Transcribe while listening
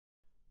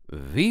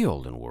The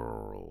Olden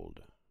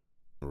World,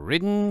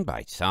 written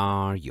by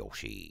Czar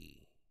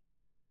Yoshi.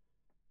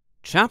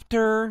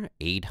 Chapter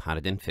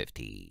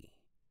 850,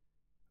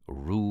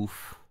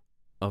 Roof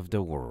of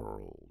the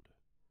World.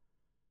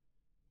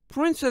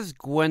 Princess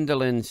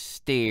Gwendolyn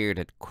stared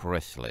at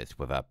Chrysalis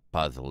with a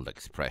puzzled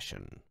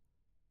expression.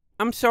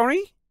 "I'm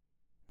sorry?"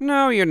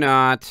 "No, you're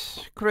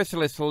not."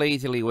 Chrysalis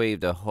lazily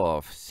waved a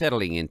hoof,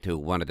 settling into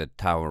one of the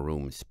tower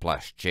room's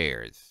plush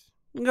chairs.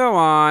 "Go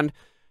on.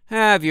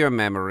 Have your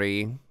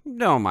memory.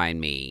 Don't mind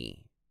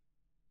me."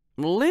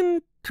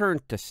 Lynn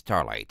turned to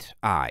Starlight,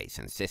 eyes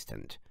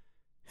insistent.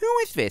 "Who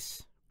is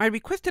this? I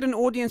requested an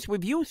audience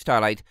with you,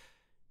 Starlight.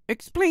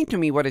 Explain to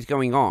me what is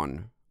going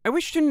on. I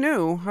wish to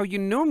know how you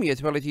know me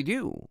as well as you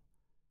do."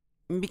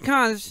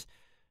 "Because—"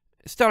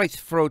 Starlight's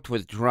throat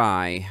was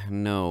dry,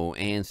 no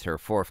answer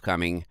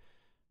forthcoming.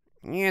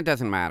 "It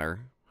doesn't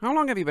matter. How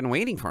long have you been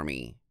waiting for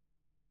me?"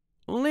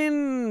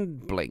 Lynn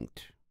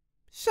blinked.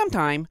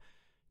 "Sometime.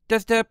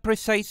 Does the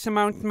precise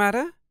amount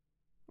matter?"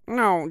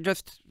 "No,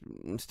 just—"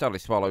 Starlight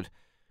swallowed.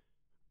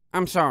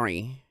 "I'm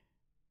sorry."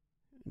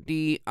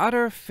 The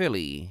other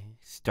filly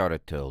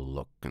started to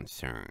look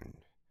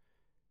concerned.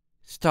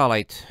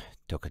 Starlight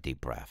took a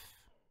deep breath.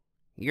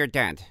 "You're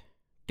dead.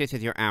 This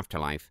is your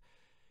afterlife.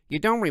 You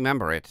don't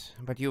remember it,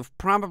 but you've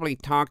probably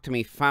talked to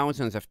me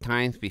thousands of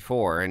times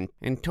before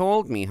and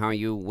told me how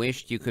you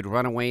wished you could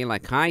run away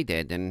like I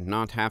did and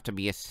not have to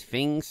be a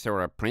sphinx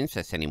or a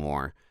princess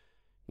anymore.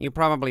 You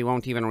probably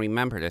won't even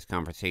remember this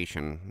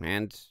conversation,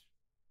 and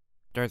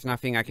there's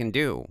nothing I can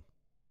do."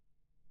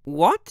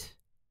 "What?"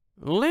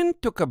 Lynn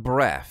took a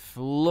breath,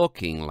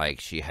 looking like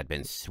she had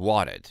been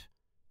swatted.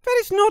 "That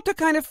is not the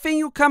kind of thing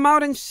you come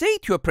out and say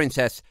to a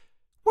princess.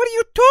 What are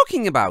you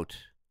talking about?"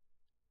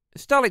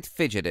 Starlight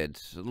fidgeted,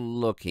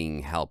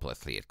 looking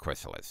helplessly at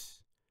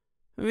Chrysalis.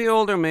 The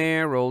older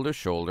mare rolled her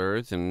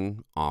shoulders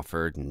and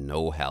offered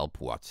no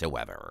help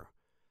whatsoever.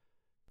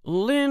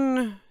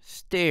 Lynn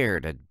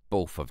stared at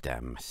both of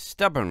them,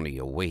 stubbornly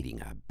awaiting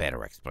a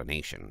better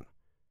explanation.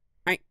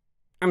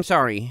 I'm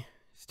sorry."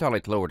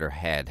 Starlight lowered her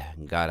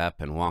head, got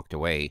up, and walked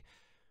away.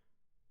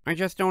 "I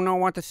just don't know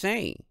what to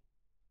say."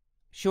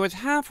 She was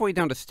halfway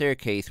down the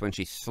staircase when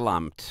she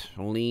slumped,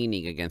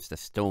 leaning against a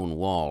stone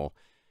wall,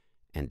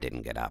 and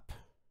didn't get up.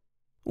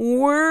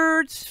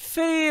 "Words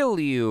fail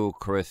you,"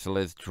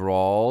 Chrysalis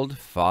drawled,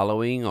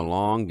 following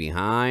along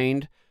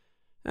behind.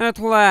 "At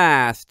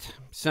last,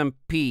 some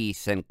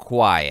peace and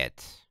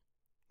quiet."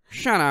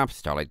 "Shut up,"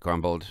 Starlight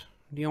grumbled.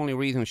 The only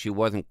reason she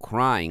wasn't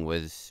crying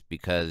was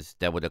because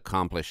that would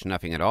accomplish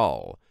nothing at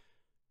all.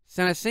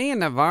 Sanasay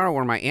and Navarro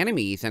were my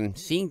enemies, and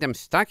seeing them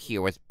stuck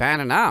here was bad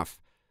enough.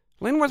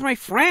 Lynn was my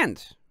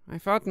friend. I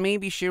thought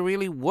maybe she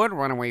really would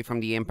run away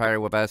from the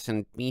Empire with us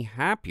and be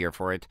happier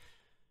for it.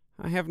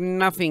 I have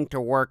nothing to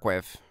work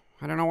with.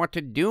 I don't know what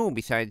to do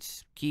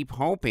besides keep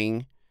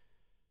hoping."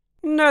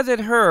 "Does it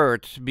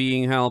hurt,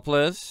 being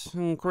helpless?"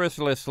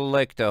 Chrysalis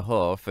licked a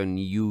hoof and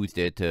used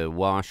it to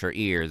wash her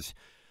ears.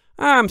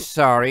 "I'm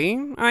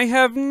sorry. I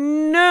have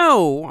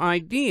no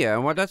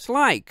idea what that's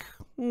like.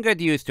 Get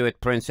used to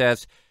it,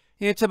 Princess.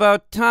 It's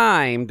about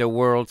time the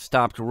world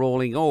stopped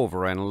rolling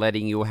over and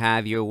letting you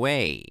have your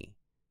way."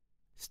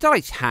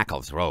 Starlight's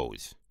hackles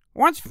rose.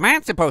 "What's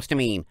that supposed to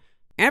mean?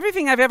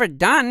 Everything I've ever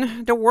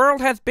done, the world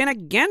has been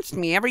against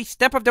me every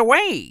step of the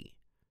way."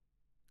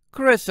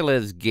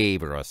 Chrysalis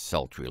gave her a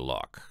sultry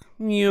look.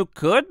 "You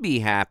could be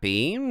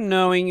happy,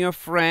 knowing your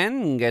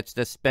friend gets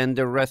to spend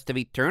the rest of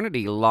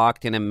eternity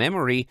locked in a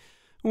memory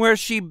where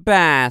she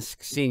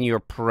basks in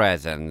your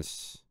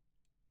presence."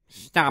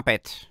 "Stop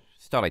it."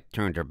 Starlight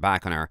turned her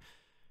back on her.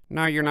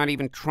 "Now you're not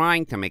even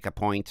trying to make a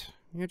point.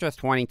 You're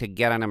just wanting to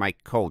get under my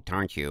coat,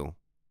 aren't you?"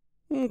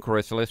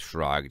 Chrysalis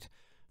shrugged.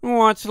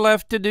 "What's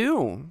left to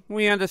do?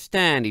 We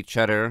understand each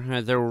other,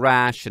 as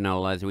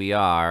irrational as we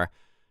are.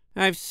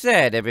 I've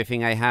said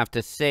everything I have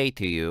to say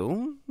to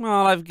you.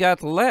 All I've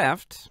got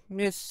left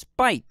is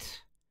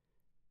spite."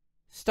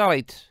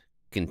 Starlight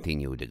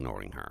continued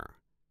ignoring her.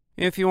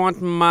 "If you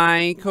want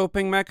my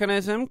coping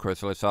mechanism,"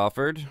 Chrysalis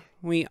offered,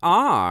 "we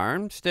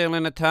are still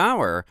in a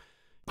tower.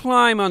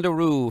 Climb on the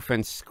roof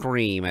and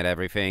scream at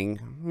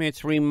everything.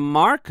 It's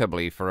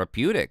remarkably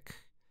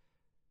therapeutic."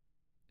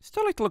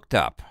 Starlight looked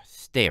up,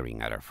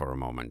 staring at her for a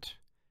moment.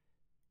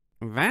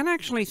 "That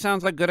actually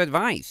sounds like good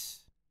advice."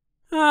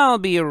 "I'll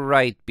be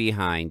right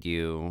behind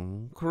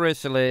you."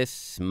 Chrysalis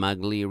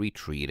smugly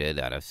retreated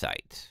out of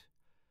sight.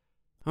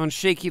 On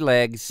shaky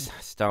legs,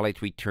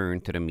 Starlight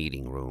returned to the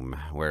meeting room,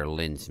 where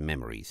Lynn's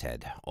memories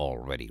had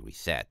already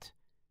reset.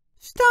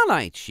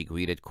 "Starlight," she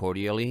greeted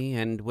cordially,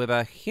 and with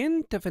a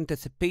hint of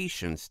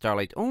anticipation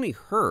Starlight only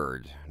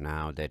heard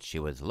now that she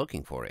was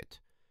looking for it.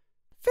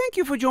 "Thank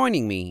you for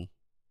joining me."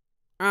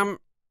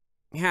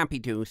 Happy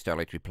to,"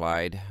 Starlight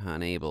replied,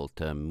 unable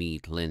to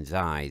meet Lynn's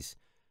eyes.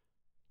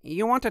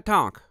 "You want to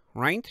talk,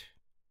 right?"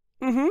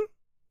 "Mm-hmm."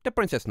 The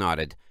princess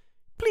nodded.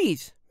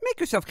 "Please, make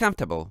yourself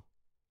comfortable."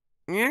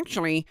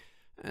 "Actually,"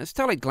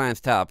 Starlight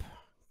glanced up.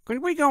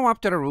 "Could we go up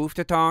to the roof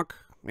to talk?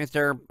 Is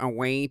there a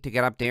way to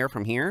get up there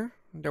from here?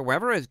 The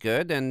weather is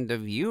good, and the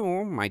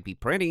view might be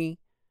pretty."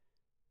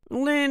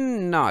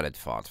 Lynn nodded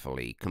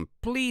thoughtfully,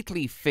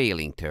 completely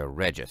failing to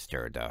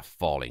register the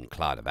falling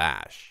cloud of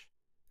ash.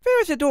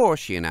 "There's a door,"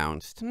 she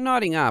announced,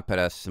 nodding up at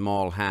a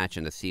small hatch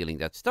in the ceiling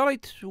that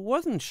Starlight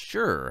wasn't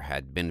sure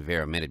had been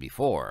there a minute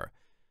before,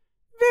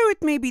 though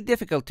it may be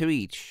difficult to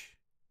reach.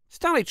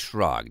 Starlight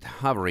shrugged,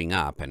 hovering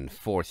up and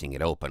forcing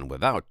it open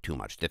without too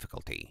much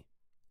difficulty.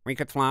 "We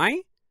could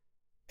fly?"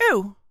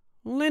 "Oh,"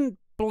 Lynn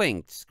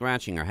blinked,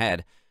 scratching her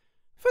head.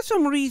 "For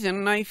some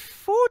reason, I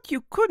thought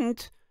you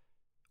couldn't."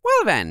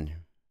 "Well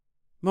then."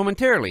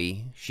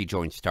 Momentarily, she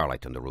joined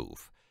Starlight on the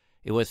roof.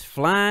 It was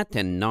flat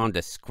and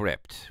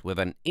nondescript, with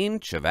an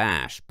inch of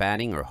ash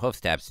padding her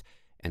hoofsteps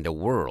and the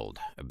world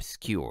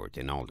obscured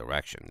in all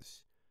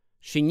directions.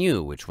 She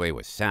knew which way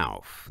was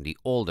south, the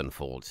Olden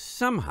Fold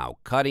somehow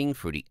cutting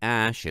through the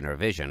ash in her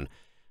vision,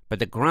 but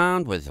the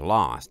ground was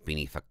lost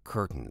beneath a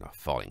curtain of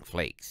falling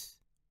flakes.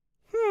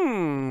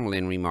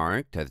 Lynn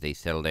remarked as they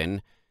settled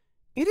in.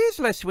 "It is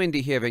less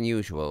windy here than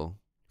usual.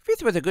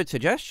 This was a good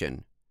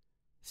suggestion."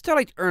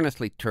 Starlight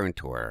earnestly turned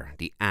to her,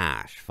 the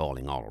ash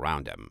falling all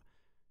around them.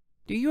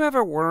 "Do you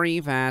ever worry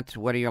that,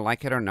 whether you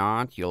like it or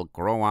not, you'll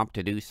grow up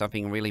to do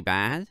something really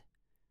bad?"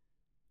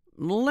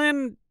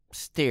 Lynn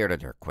stared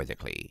at her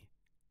quizzically.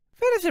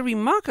 "That is a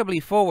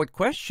remarkably forward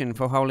question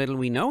for how little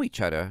we know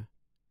each other."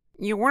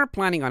 "You were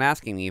planning on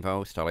asking me,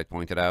 though," Starlight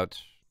pointed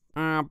out.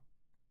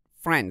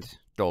 Friend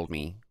told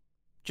me.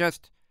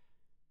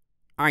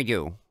 I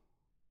do."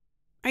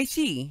 "I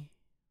see."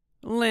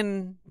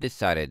 Lynn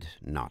decided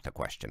not to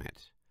question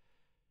it.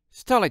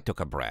 Starlight took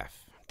a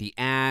breath, the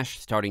ash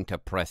starting to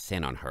press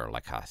in on her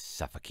like a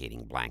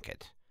suffocating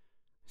blanket.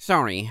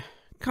 "Sorry,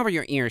 cover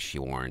your ears," she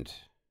warned.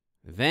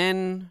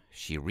 Then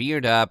she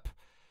reared up.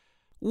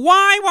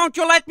 "Why won't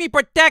you let me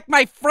protect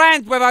my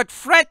friends without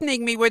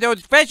threatening me with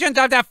those visions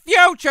of the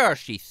future?"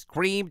 she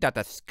screamed at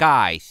the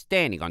sky,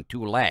 standing on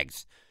two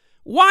legs.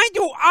 "Why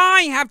do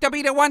I have to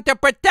be the one to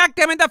protect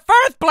them in the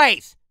first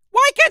place?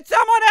 Why can't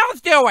someone else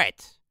do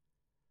it?"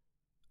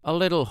 A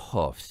little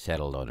hoof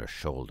settled on her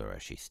shoulder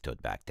as she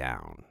stood back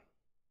down.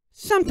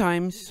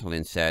 "Sometimes,"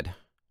 Lynn said,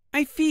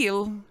 "I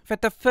feel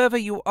that the further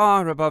you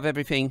are above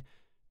everything,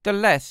 the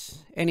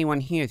less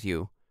anyone hears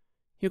you.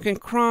 You can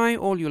cry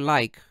all you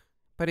like,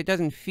 but it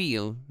doesn't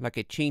feel like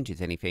it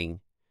changes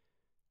anything."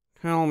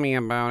 "Tell me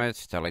about it,"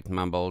 Starlight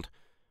mumbled.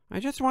 "I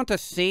just want to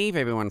save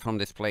everyone from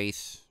this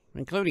place,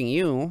 including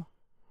you.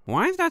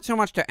 Why is that so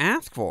much to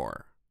ask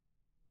for?"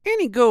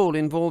 "Any goal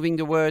involving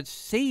the words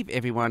save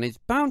everyone is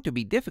bound to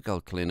be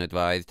difficult," Lynn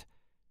advised.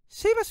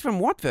 "Save us from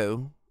what,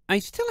 though? I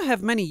still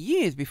have many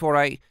years before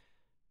I...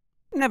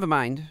 Never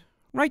mind.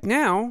 Right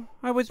now,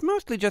 I was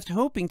mostly just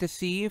hoping to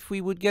see if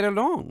we would get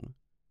along."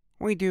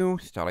 "We do,"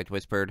 Starlight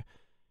whispered.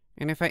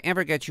 "And if I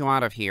ever get you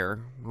out of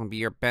here, I'll be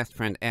your best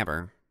friend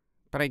ever.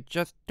 But I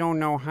just don't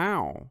know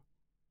how."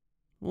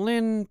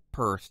 Lynn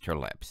pursed her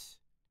lips.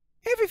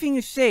 "Everything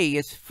you say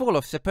is full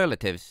of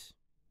superlatives.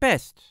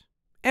 Best.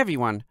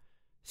 Everyone.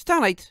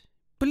 Starlight,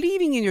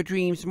 believing in your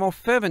dreams more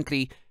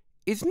fervently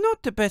is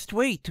not the best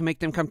way to make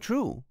them come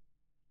true."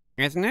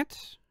 "Isn't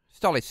it?"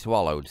 Starlight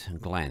swallowed,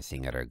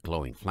 glancing at her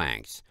glowing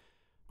flanks.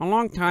 "A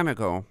long time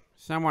ago,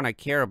 someone I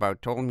care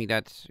about told me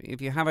that if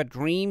you have a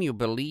dream you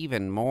believe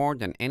in more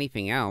than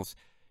anything else,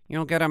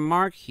 you'll get a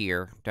mark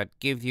here that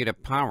gives you the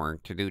power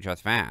to do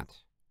just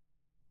that."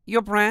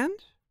 "Your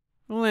brand?"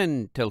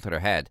 Lynn tilted her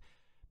head.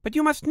 "But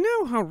you must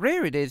know how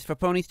rare it is for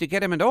ponies to get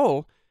them at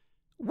all.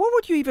 What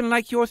would you even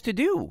like yours to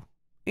do?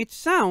 It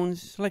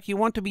sounds like you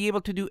want to be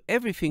able to do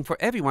everything for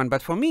everyone,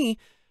 but for me,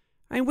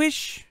 I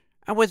wish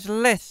I was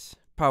less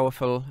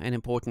powerful and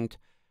important.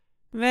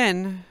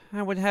 Then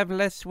I would have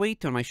less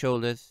weight on my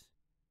shoulders."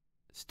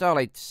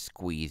 Starlight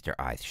squeezed her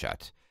eyes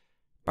shut.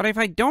 "But if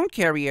I don't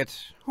carry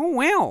it, oh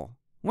well.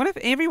 What if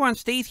everyone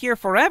stays here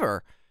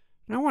forever?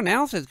 No one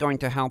else is going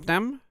to help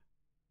them."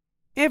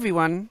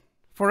 "Everyone,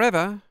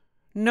 forever,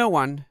 no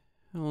one."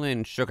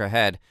 Lynn shook her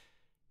head.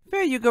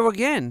 "There you go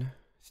again.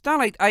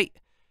 Starlight, I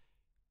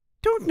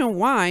don't know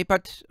why,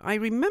 but I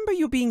remember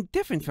you being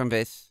different from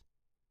this."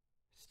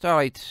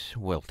 Starlight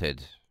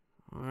wilted.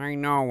 "I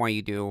know why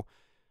you do.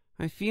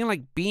 I feel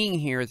like being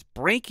here is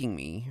breaking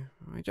me.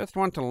 I just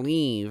want to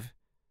leave."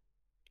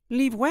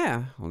 "Leave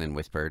where?" Lynn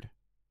whispered.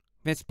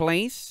 "This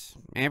place?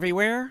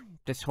 Everywhere?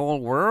 This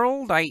whole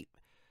world?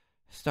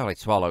 Starlight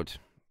swallowed.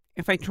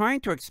 "If I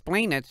tried to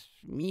explain it,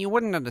 you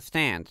wouldn't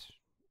understand.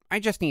 I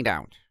just need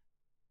out."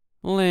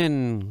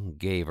 Lynn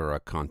gave her a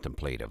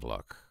contemplative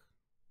look.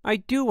 "I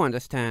do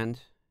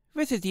understand.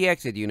 This is the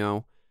exit, you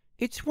know.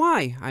 It's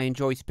why I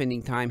enjoy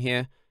spending time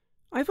here.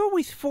 I've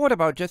always thought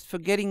about just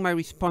forgetting my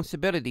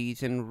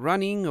responsibilities and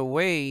running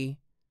away."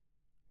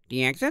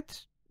 "The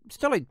exit?"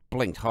 Starlight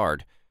blinked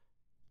hard.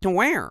 "To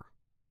where?"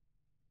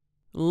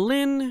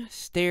 Lynn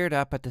stared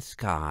up at the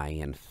sky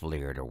and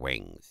flared her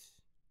wings.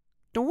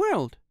 "The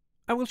world.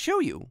 I will show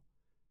you."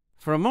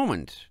 For a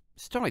moment,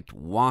 Starlight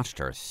watched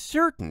her,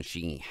 certain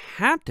she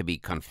had to be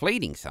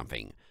conflating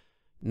something.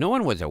 No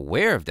one was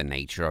aware of the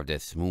nature of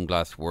this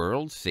moonglass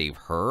world save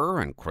her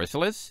and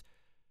Chrysalis.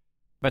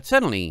 But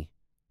suddenly,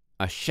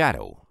 a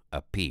shadow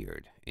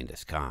appeared in the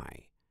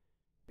sky.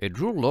 It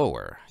drew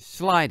lower,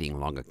 sliding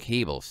along a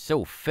cable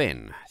so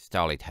thin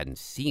Starlight hadn't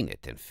seen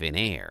it in thin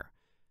air.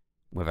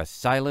 With a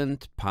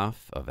silent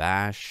puff of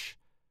ash,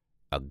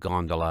 a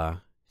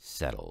gondola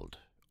settled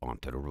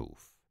onto the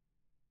roof.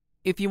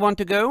 "If you want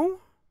to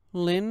go,"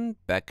 Lynn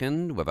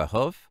beckoned with a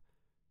hoof,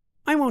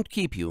 "I won't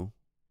keep you."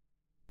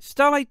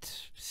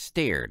 Starlight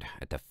stared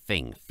at the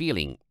thing,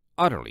 feeling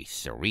utterly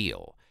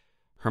surreal.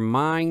 Her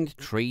mind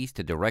traced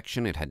the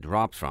direction it had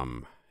dropped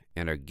from,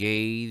 and her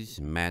gaze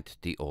met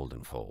the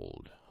Olden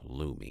World,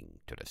 looming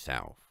to the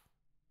south.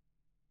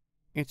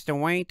 "It's the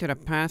way to the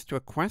path to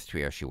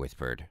Equestria," she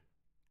whispered.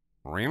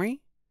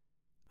 "Really?"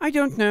 "I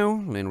don't know,"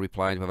 Lynn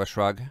replied with a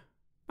shrug.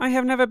 "I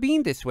have never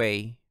been this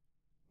way.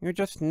 You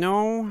just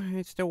know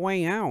it's the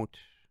way out."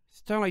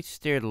 Starlight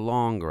stared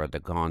longer at the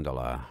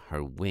gondola,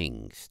 her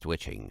wings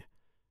twitching.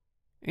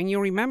 "And you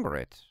remember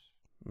it?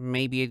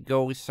 Maybe it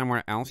goes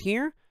somewhere else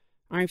here?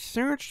 I've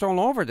searched all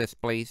over this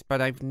place,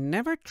 but I've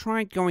never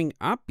tried going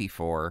up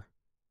before."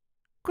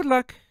 "Good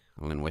luck,"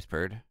 Lynn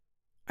whispered.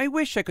 "I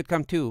wish I could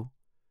come too."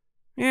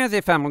 "As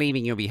if I'm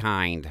leaving you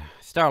behind."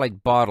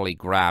 Starlight bodily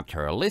grabbed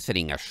her,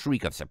 eliciting a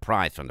shriek of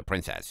surprise from the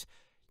princess.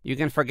 "You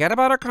can forget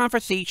about our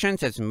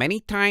conversations as many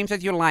times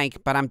as you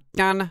like, but I'm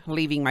done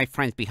leaving my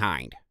friends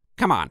behind.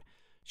 Come on."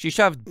 She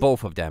shoved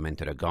both of them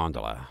into the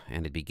gondola,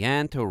 and it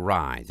began to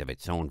rise of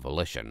its own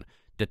volition,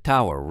 the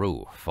tower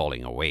roof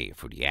falling away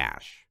through the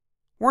ash.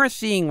 "We're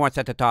seeing what's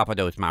at the top of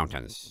those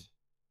mountains."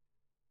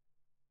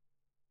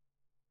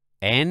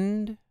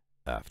 End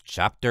of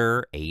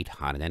chapter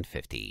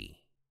 850.